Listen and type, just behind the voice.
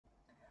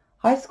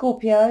Hi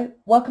Scorpio,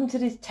 welcome to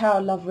this Tarot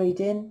Love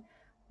reading.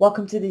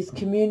 Welcome to this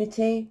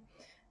community.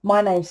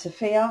 My name's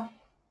Sophia.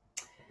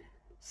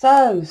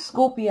 So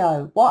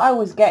Scorpio, what I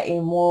was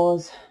getting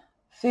was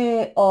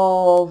fear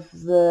of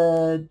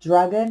the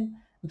dragon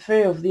and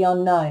fear of the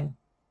unknown.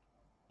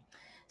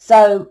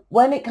 So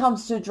when it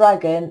comes to a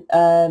dragon,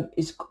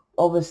 it's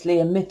obviously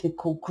a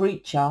mythical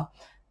creature,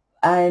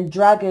 and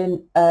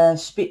dragon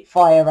spit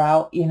fire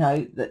out, you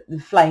know,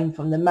 the flame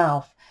from the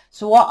mouth.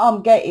 So what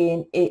I'm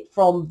getting it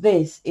from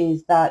this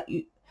is that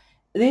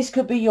this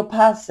could be your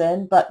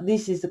person, but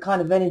this is the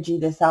kind of energy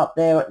that's out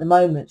there at the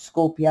moment,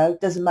 Scorpio.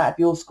 Doesn't matter if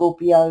you're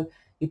Scorpio,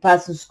 your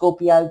person's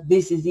Scorpio,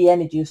 this is the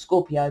energy of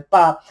Scorpio.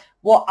 But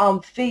what I'm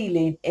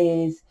feeling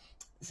is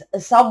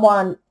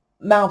someone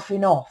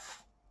mouthing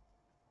off,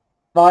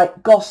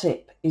 right?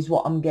 Gossip is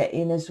what I'm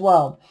getting as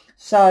well.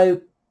 So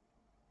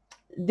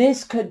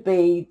this could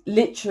be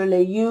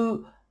literally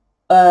you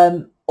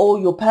or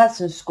your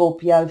person,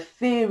 Scorpio,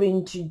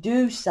 fearing to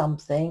do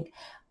something,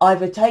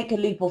 either take a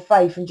leap of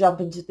faith and jump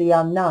into the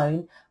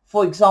unknown.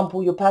 For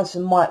example, your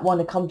person might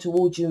want to come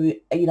towards you,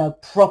 you know,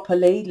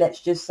 properly,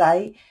 let's just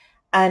say,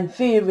 and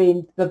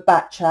fearing the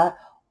back chat.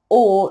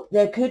 Or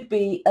there could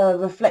be a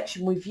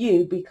reflection with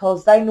you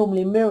because they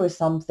normally mirror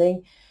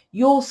something.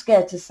 You're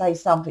scared to say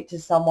something to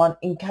someone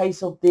in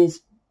case of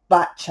this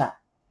back chat,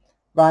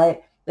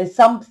 right? There's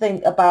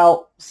something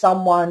about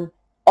someone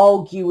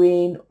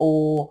arguing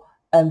or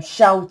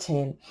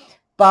shouting.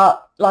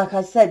 But like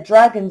I said,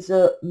 dragons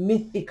are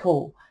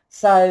mythical.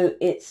 So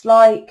it's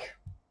like,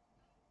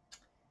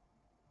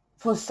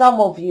 for some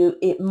of you,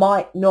 it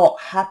might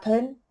not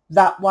happen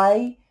that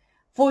way.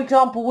 For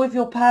example, with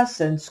your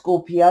person,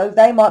 Scorpio,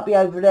 they might be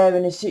over there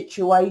in a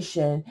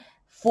situation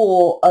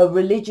for a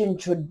religion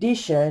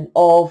tradition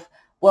of,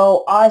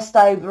 well, I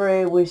stay over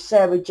here with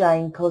Sarah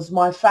Jane because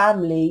my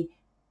family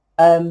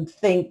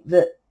think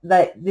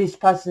that this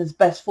person is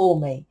best for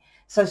me.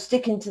 So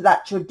sticking to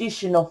that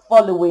tradition of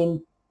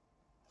following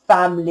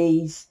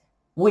family's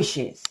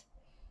wishes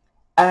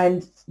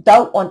and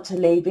don't want to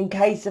leave in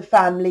case the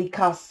family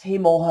cuss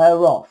him or her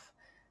off.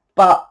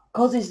 But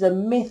because it's a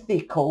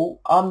mythical,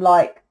 I'm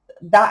like,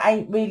 that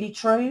ain't really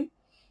true.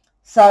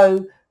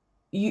 So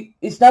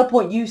it's no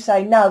point you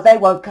saying, no, they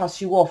won't cuss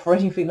you off or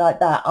anything like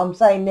that. I'm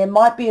saying there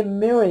might be a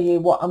mirror here.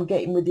 What I'm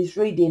getting with this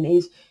reading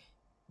is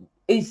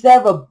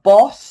there a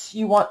boss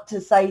you want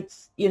to say,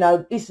 you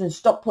know, listen,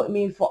 stop putting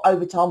me in for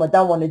overtime, I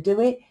don't want to do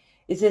it?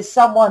 Is there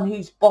someone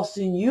who's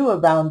bossing you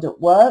around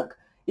at work?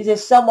 Is there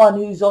someone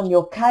who's on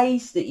your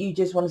case that you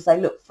just want to say,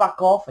 look,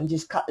 fuck off and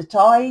just cut the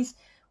ties?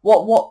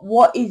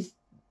 What is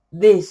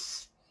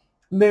this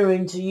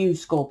mirroring to you,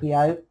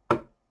 Scorpio?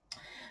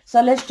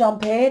 So let's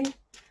jump in.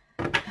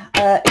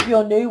 If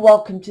you're new,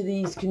 welcome to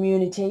these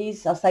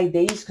communities. I say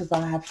these because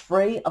I have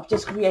 3. I've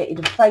just created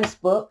a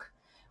Facebook,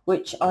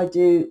 which I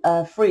do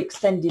free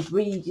extended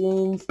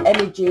readings,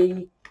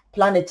 energy,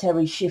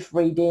 planetary shift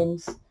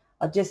readings.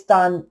 I've just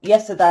done,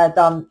 yesterday I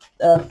done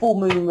a full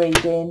moon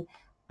reading,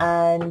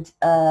 and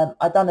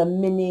I done a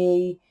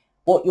mini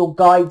what your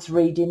guides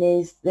reading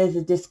is. There's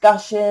a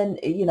discussion,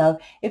 you know,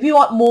 if you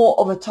want more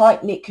of a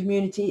tight-knit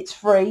community, it's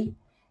free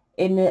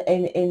in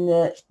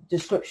the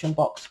description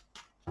box.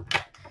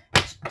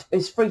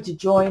 It's free to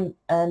join,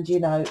 and,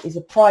 you know, it's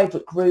a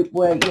private group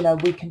where, you know,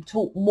 we can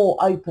talk more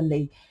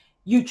openly.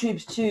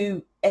 YouTube's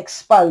too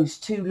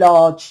exposed, too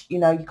large, you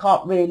know, you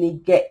can't really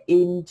get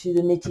into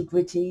the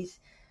nitty-gritties.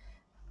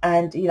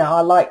 And, you know,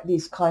 I like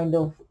this kind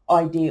of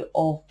idea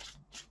of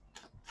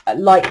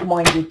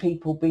like-minded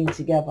people being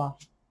together.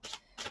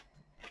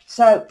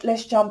 So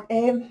let's jump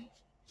in.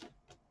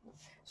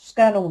 What's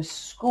going on with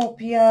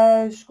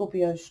Scorpio?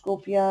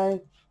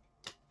 Scorpio.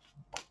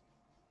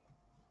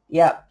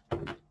 Yeah.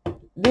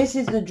 This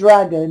is the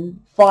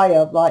dragon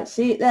fire, right?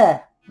 See it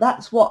there?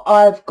 That's what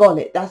I've got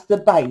it. That's the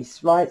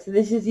base, right? So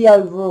this is the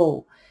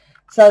overall.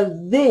 So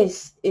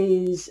this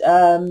is,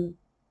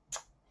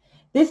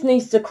 this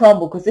needs to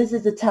crumble because this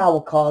is the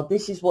Tower card.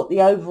 This is what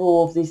the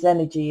overall of this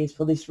energy is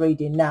for this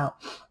reading now.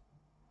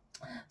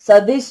 So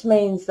this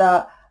means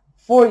that,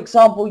 for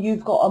example,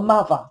 you've got a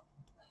mother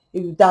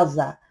who does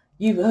that.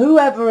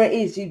 Whoever it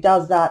is who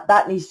does that,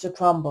 that needs to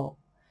crumble.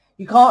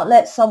 You can't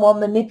let someone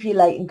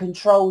manipulate and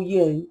control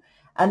you.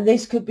 And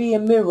this could be a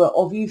mirror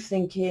of you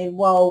thinking,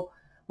 well,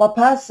 my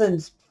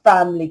person's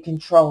family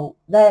control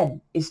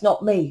them. It's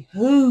not me.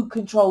 Who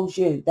controls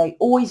you? They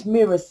always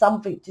mirror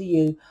something to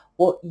you,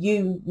 what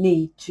you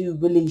need to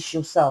release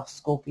yourself,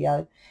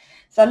 Scorpio.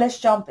 So let's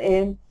jump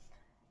in.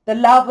 The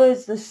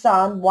Lovers, the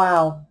Sun,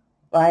 wow,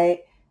 right?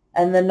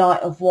 And the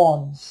Knight of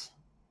Wands.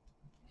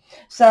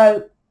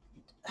 So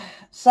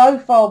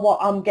far what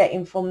I'm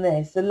getting from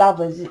this, the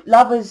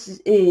Lovers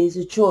is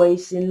a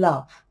choice in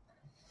love.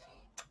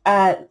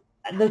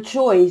 The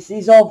choice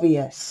is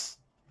obvious,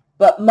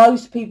 but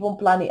most people on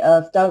planet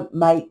Earth don't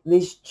make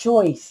this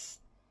choice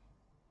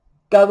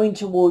going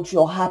towards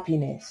your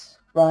happiness,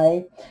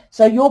 right?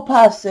 So your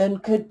person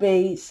could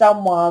be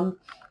someone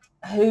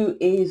who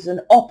is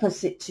an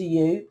opposite to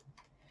you.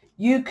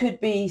 you could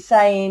be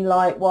saying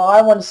like, well,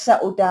 I want to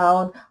settle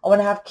down, I want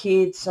to have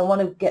kids, I want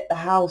to get the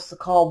house, the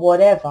car,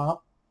 whatever.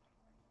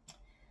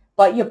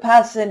 But your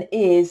person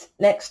is,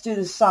 next to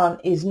the sun,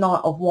 is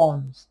Knight of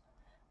Wands.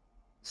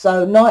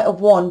 So Knight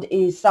of Wands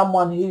is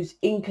someone who's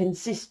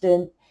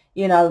inconsistent,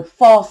 you know,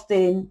 fast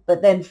in,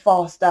 but then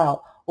fast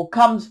out, or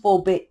comes for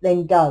a bit,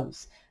 then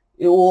goes,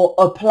 or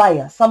a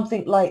player,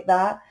 something like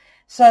that.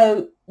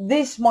 So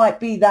this might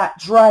be that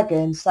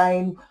dragon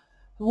saying,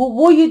 well,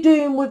 what are you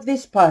doing with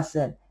this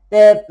person?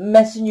 They're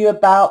messing you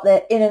about,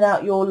 they're in and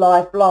out your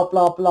life, blah,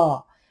 blah,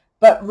 blah.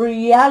 But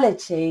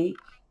reality,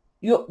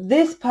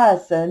 this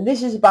person,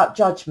 this is about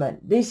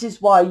judgment. This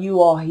is why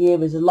you are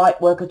here as a light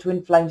worker,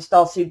 twin flame,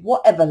 starseed,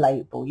 whatever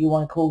label you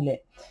want to call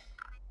it.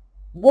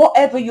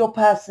 Whatever your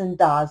person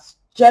does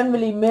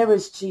generally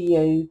mirrors to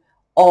you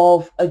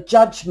of a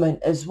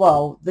judgment as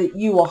well that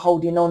you are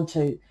holding on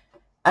to.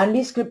 And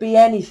this could be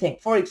anything.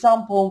 For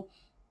example,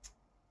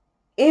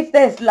 if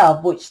there's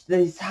love, which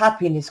this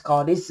happiness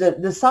card is,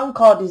 the sun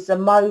card is the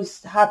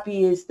most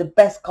happiest, the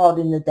best card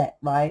in the deck,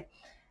 right?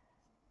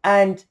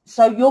 And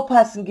so your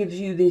person gives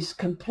you this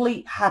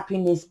complete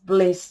happiness,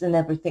 bliss and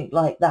everything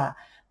like that.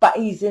 But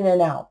he's in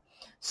and out.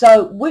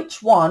 So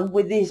which one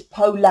with these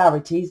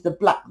polarities, the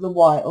black, the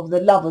white of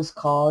the Lover's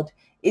card,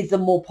 is the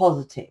more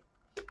positive?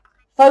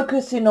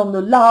 Focusing on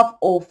the love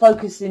or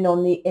focusing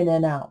on the in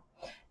and out?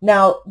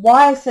 Now,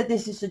 why I said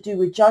this is to do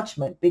with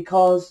judgment,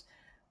 because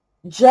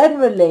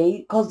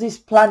generally, because this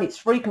planet's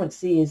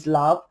frequency is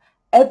love,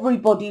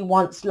 everybody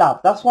wants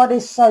love. That's why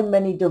there's so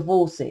many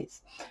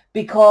divorces,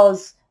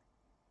 because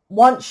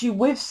once you're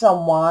with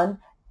someone,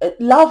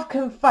 love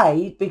can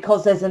fade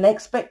because there's an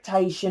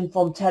expectation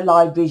from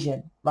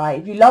television, right?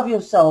 If you love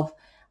yourself,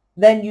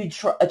 then you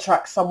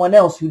attract someone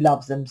else who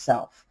loves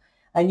themselves,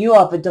 and you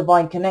have a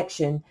divine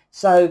connection.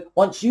 So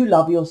once you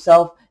love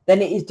yourself,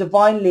 then it is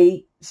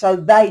divinely, so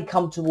they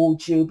come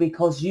towards you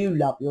because you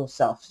love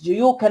yourself. So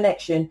your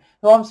connection,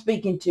 who I'm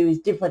speaking to, is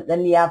different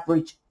than the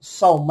average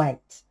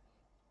soulmate,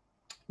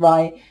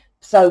 right?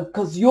 So,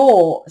 because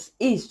yours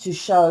is to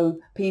show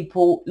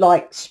people,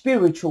 like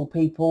spiritual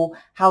people,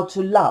 how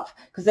to love.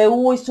 Because they're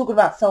always talking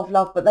about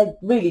self-love, but they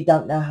really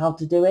don't know how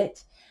to do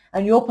it.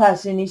 And your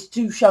person is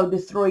to show the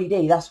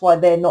 3D. That's why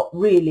they're not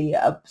really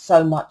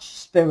so much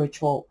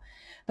spiritual.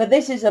 But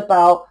this is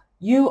about,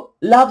 you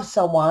love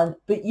someone,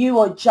 but you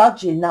are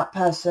judging that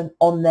person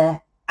on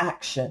their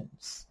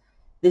actions.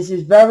 This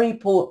is very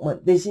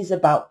important. This is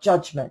about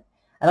judgment.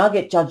 And I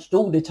get judged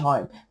all the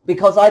time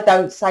because I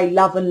don't say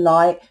love and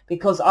light,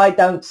 because I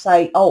don't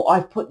say, oh,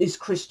 I've put this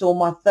crystal on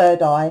my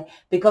third eye,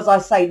 because I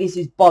say this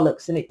is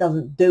bollocks and it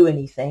doesn't do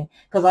anything,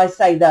 because I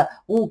say that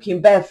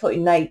walking barefoot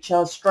in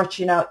nature,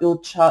 stretching out your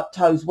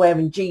toes,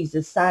 wearing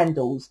Jesus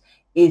sandals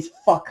is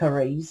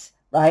fuckeries,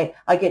 right?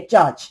 I get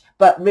judged.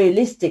 But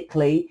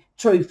realistically,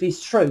 truth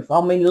is truth.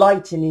 I'm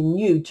enlightening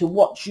you to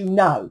what you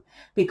know,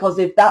 because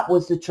if that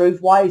was the truth,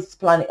 why is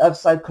planet Earth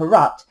so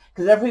corrupt?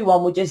 Because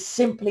everyone would just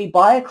simply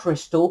buy a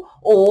crystal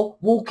or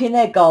walk in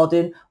their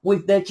garden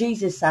with their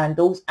Jesus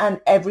sandals and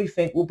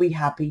everything will be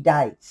happy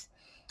days,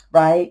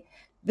 right?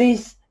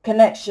 This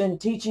connection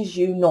teaches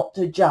you not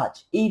to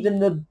judge, even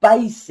the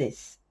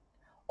basis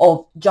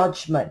of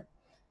judgment.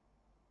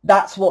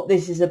 That's what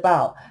this is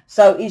about.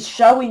 So it's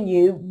showing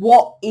you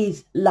what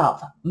is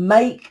love.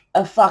 Make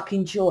a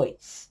fucking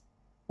choice.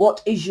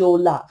 What is your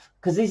love?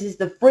 Because this is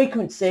the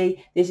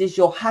frequency. This is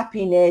your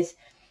happiness.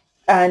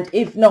 And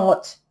if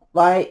not,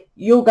 right,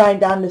 you're going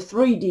down the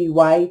 3D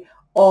way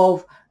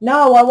of,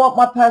 no, I want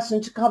my person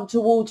to come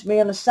towards me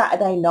on a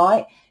Saturday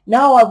night.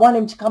 No, I want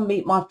him to come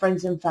meet my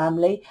friends and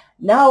family.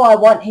 No, I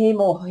want him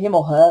or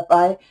her,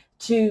 right,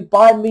 to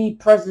buy me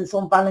presents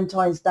on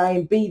Valentine's Day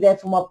and be there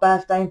for my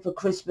birthday and for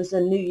Christmas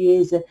and New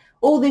Year's and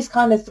all this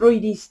kind of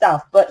 3D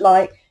stuff. But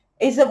like,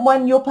 isn't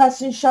when your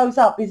person shows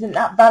up, isn't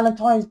that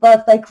Valentine's,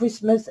 birthday,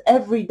 Christmas,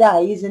 every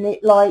day, isn't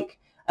it like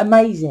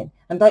amazing?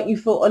 And don't you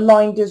feel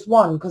aligned as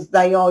one because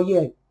they are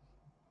you?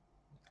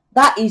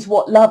 That is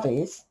what love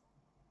is.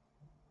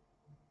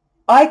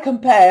 I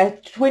compare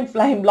twin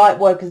flame light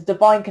workers,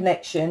 divine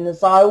connection,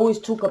 as I always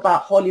talk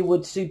about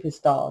Hollywood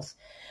superstars.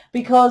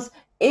 Because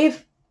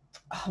if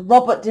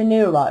Robert De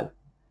Niro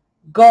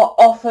got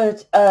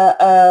offered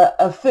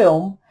a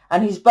film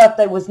and his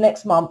birthday was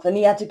next month and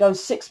he had to go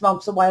 6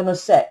 months away on a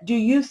set, do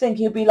you think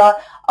he'll be like,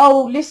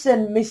 oh,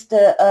 listen,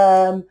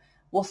 Mr.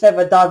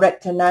 Whatever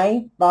director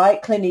name,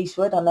 right? Clint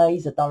Eastwood, I know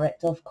he's a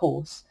director, of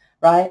course,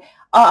 right?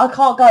 I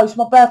can't go, it's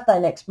my birthday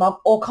next month,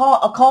 or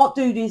I can't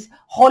do this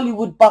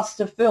Hollywood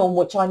buster film,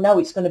 which I know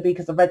it's going to be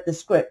because I read the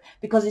script,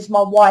 because it's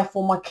my wife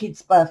or my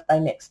kid's birthday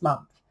next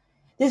month.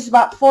 This is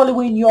about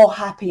following your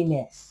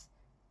happiness,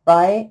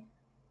 right?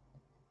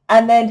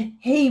 And then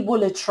he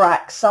will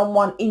attract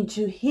someone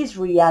into his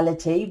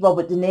reality,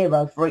 Robert De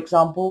Niro, for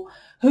example,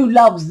 who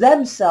loves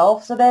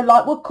themselves. So they're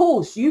like, well, of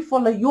course, you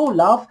follow your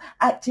love,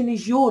 acting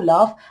is your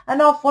love,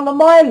 and I'll follow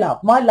my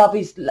love. My love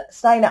is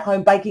staying at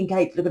home, baking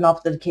cakes, looking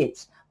after the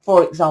kids,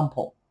 for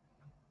example.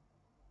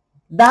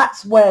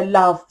 That's where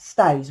love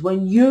stays,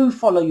 when you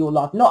follow your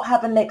love, not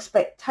have an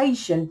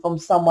expectation from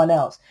someone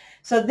else.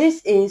 So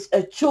this is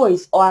a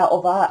choice out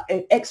of our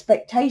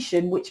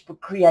expectation, which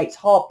creates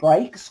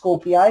heartbreak,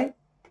 Scorpio,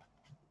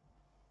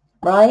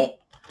 right?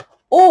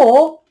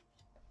 Or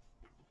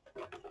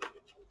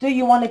do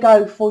you want to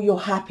go for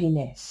your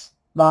happiness,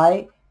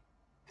 right?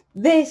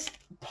 This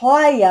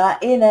player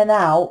in and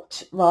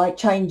out, right,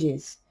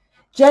 changes.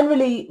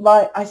 Generally,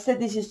 right, I said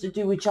this is to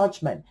do with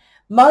judgment.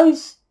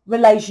 Most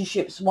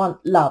relationships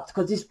want love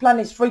because this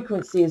planet's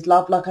frequency is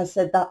love. Like I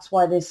said, that's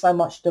why there's so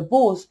much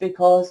divorce,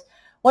 because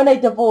when they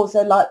divorce,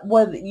 they're like,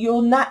 well,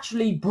 you'll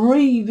naturally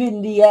breathe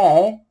in the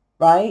air,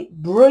 right?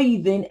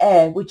 Breathe in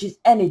air, which is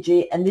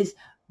energy, and this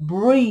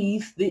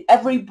breathe,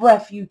 every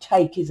breath you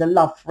take is a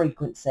love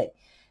frequency.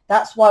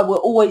 That's why we're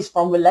always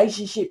from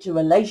relationship to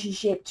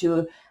relationship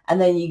to, and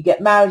then you get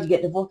married, you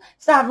get divorced.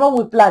 It's not wrong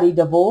with bloody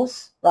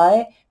divorce,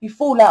 right? You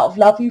fall out of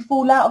love, you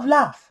fall out of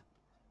love.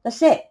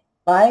 That's it,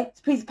 right? It's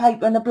a piece of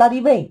paper and a bloody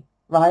ring,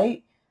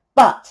 right?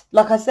 But,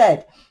 like I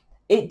said,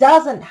 it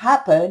doesn't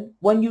happen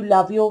when you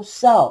love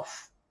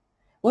yourself.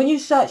 When you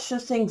search for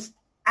things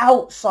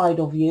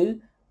outside of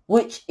you,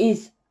 which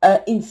is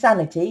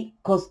insanity,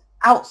 because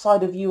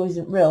outside of you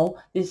isn't real.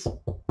 This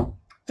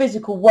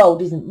physical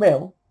world isn't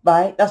real,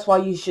 right? That's why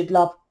you should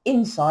love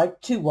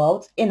inside, two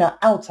worlds, inner,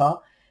 outer.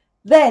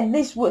 Then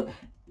this would,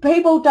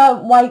 people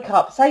don't wake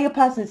up, say your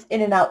person's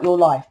in and out your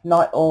life,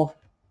 Knight of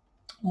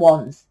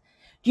Wands.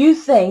 Do you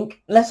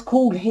think, let's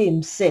call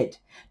him Sid.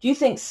 Do you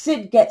think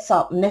Sid gets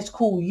up and let's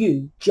call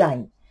you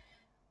Jane?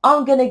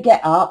 I'm going to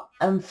get up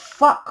and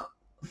fuck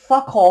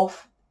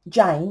off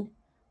Jane,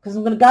 because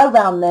I'm going to go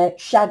around there,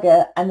 shag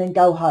her, and then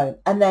go home.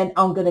 And then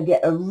I'm going to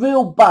get a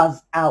real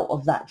buzz out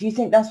of that. Do you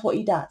think that's what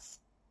he does?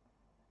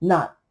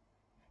 No.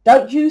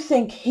 Don't you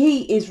think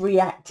he is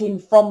reacting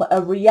from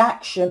a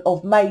reaction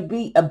of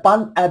maybe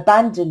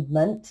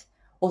abandonment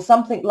or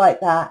something like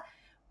that,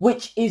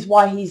 which is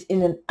why he's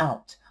in and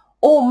out?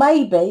 Or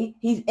maybe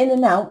he's in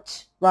and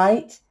out,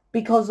 right,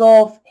 because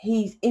of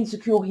he's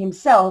insecure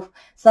himself.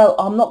 So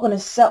I'm not going to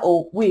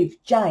settle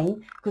with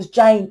Jane because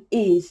Jane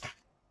is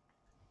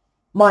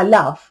my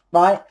love,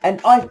 right? And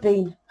I've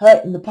been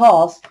hurt in the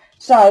past.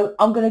 So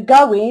I'm going to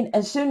go in.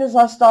 As soon as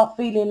I start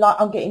feeling like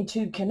I'm getting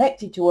too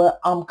connected to her,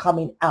 I'm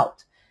coming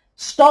out.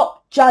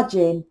 Stop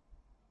judging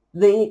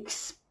the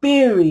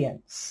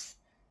experience.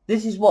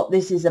 This is what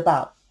this is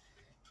about.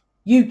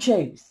 You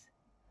choose.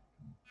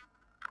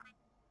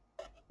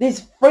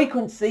 This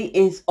frequency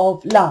is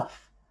of love,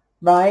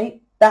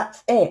 right?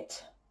 That's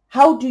it.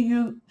 How do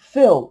you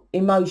feel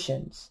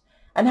emotions?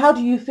 And how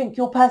do you think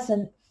your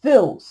person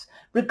feels,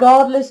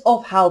 regardless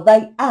of how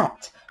they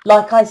act?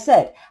 Like I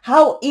said,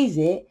 how is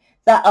it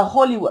that a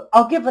Hollywood,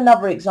 I'll give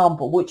another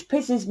example, which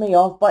pisses me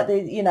off, but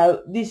you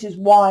know, this is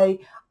why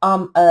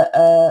I'm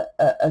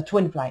a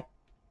twin flame.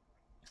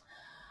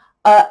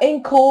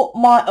 In court,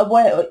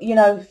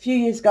 a few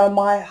years ago,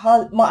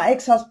 my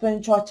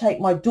ex-husband tried to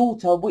take my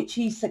daughter, which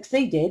he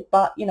succeeded,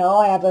 but, you know,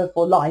 I have her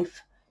for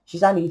life.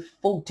 She's only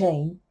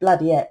 14,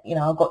 bloody heck, you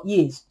know, I've got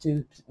years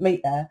to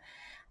meet her.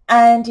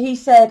 And he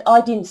said,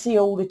 I didn't see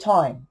her all the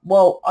time.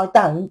 Well, I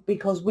don't,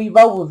 because we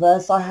roll with her,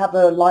 so I have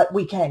her like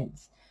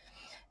weekends.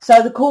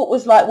 So the court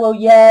was like, well,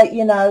 yeah,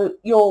 you know,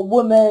 you're a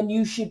woman,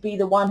 you should be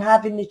the one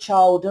having the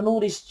child and all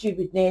this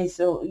stupidness,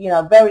 or, you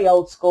know, very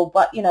old school.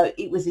 But, you know,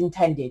 it was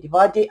intended. If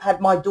I had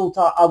my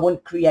daughter, I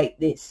wouldn't create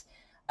this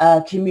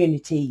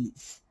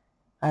communities.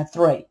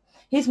 3.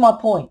 Here's my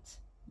point,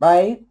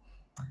 right?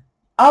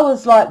 I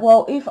was like,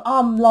 well, if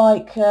I'm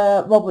like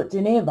Robert De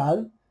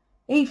Niro,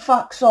 he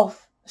fucks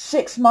off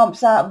 6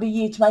 months out of the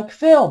year to make a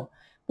film.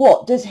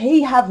 What, does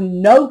he have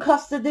no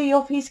custody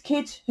of his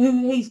kids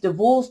who he's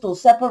divorced or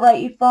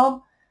separated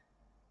from?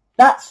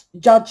 That's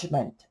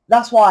judgment.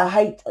 That's why I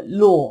hate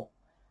law.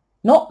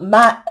 Not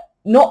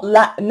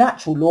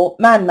natural law,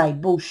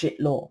 man-made bullshit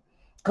law.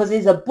 Because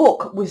there's a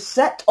book with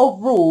set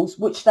of rules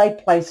which they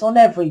place on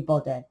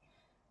everybody.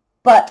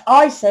 But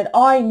I said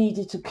I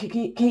needed to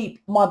keep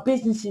my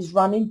businesses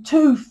running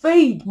to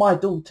feed my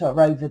daughter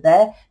over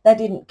there. They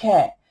didn't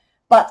care.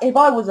 But if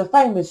I was a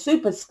famous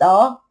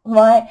superstar,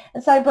 right,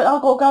 and say, but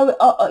I've got to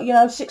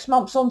go, 6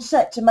 months on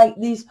set to make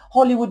this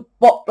Hollywood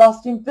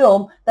blockbusting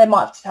film, they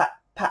might have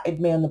patted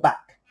me on the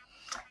back.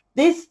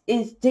 This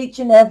is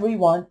teaching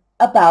everyone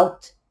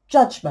about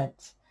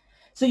judgment.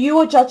 So you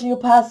are judging your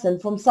person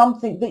from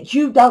something that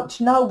you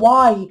don't know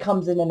why he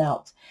comes in and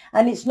out.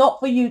 And it's not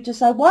for you to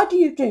say, why do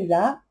you do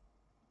that?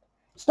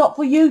 It's not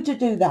for you to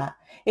do that.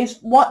 It's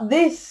what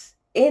this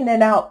in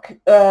and out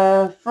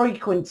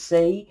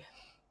frequency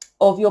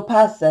of your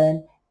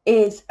person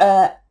is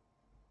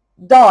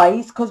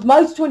dies, because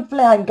most twin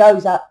flame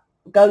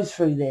goes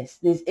through this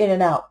in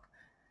and out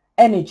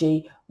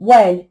energy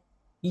when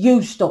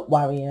you stop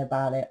worrying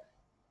about it.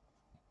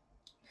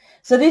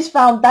 So this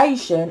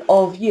foundation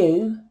of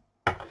you,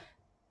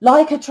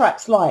 like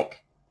attracts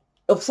like,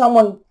 of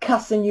someone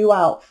cussing you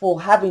out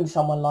for having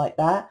someone like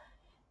that.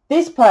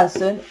 This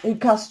person who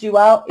cussed you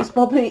out is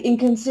probably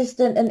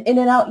inconsistent and in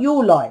and out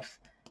your life.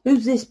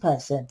 Who's this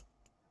person?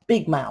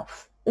 Big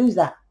mouth. Who's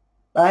that?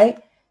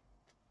 right?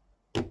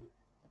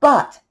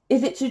 But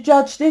is it to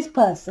judge this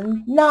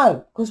person?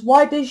 No, because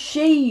why does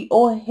she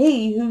or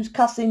he who's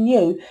cussing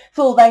you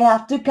feel they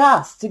have to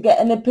cuss to get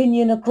an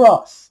opinion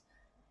across?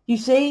 You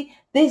see,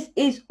 this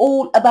is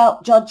all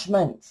about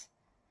judgment.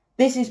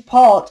 This is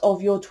part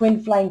of your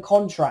twin flame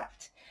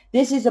contract.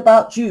 This is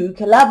about you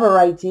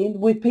collaborating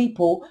with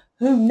people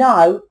who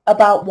know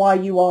about why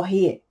you are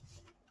here.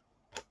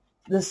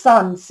 The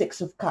Sun, Six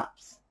of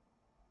Cups.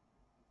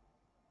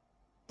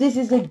 This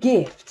is a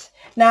gift.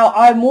 Now,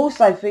 I'm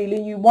also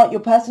feeling you want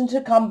your person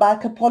to come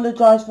back,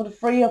 apologize for the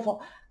Three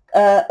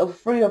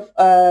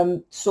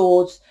of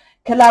Swords,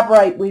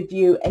 collaborate with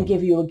you and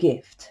give you a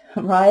gift,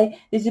 right?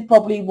 This is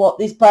probably what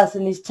this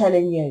person is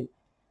telling you.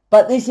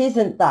 But this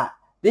isn't that.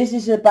 This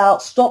is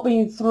about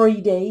stopping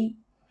 3D.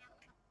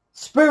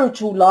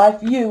 Spiritual life,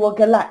 you are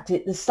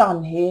galactic. The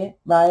sun here,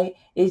 right,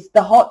 is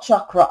the heart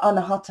chakra.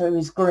 Anahata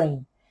is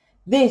green.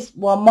 This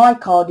one, my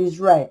card is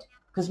red,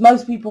 because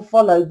most people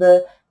follow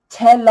the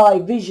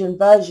television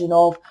version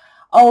of,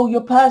 oh,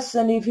 your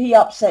person, if he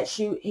upsets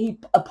you, he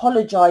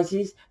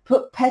apologizes,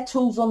 put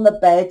petals on the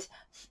bed,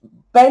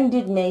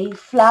 bended knee,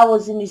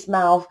 flowers in his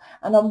mouth,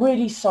 and I'm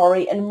really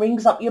sorry, and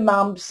rings up your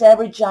mum,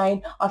 Sarah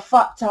Jane, I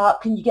fucked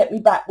up, can you get me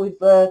back with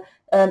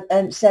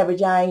Sarah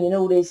Jane and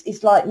all this.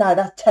 It's like, no,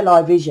 that's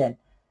television.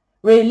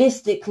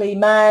 Realistically,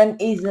 man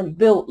isn't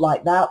built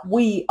like that.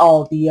 We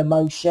are the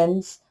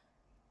emotions.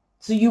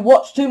 So you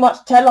watch too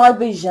much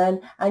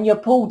television and you're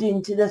pulled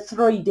into the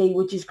 3D,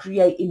 which is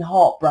creating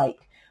heartbreak.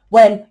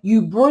 When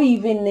you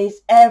breathe in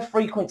this air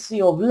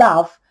frequency of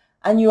love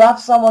and you have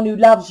someone who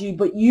loves you,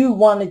 but you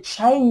want to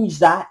change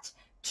that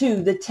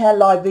to the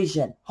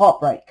television,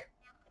 heartbreak.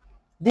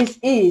 This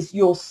is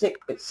your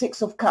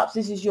Six of Cups.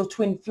 This is your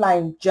twin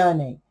flame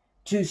journey.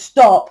 To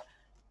stop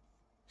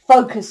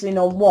focusing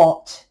on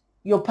what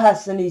your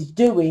person is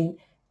doing,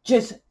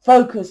 just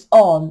focus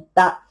on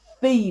that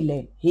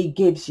feeling he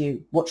gives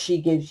you, what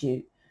she gives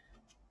you.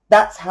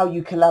 That's how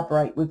you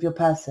collaborate with your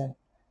person.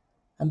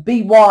 And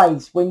be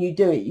wise when you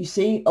do it. You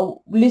see,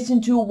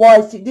 listen to a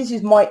wise, this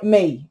is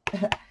me.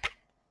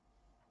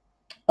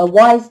 A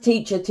wise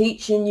teacher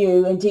teaching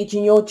you and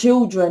teaching your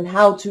children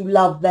how to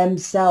love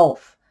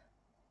themselves.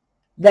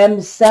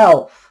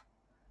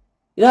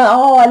 You know,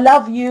 oh, I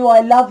love you,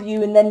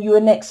 and then you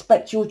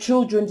expect your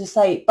children to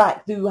say it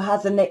back who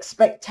has an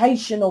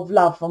expectation of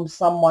love from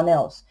someone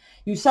else.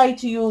 You say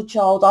to your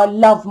child, I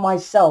love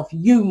myself,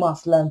 you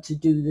must learn to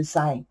do the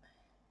same.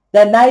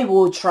 Then they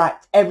will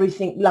attract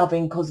everything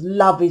loving, because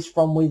love is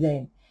from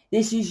within.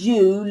 This is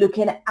you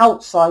looking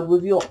outside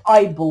with your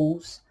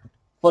eyeballs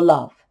for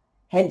love.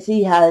 Hence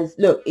he has,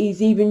 look,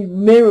 he's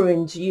even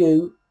mirroring to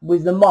you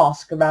with the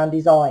mask around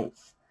his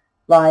eyes,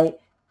 right?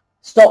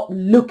 Stop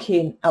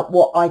looking at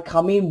what I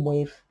come in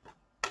with.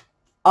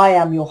 I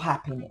am your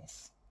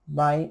happiness,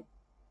 right?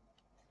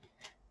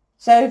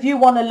 So if you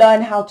want to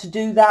learn how to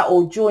do that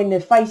or join the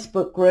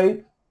Facebook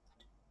group,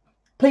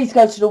 please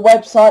go to the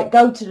website,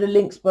 go to the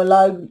links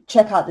below,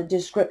 check out the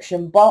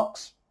description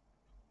box,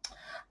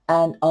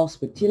 and I'll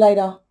speak to you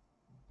later.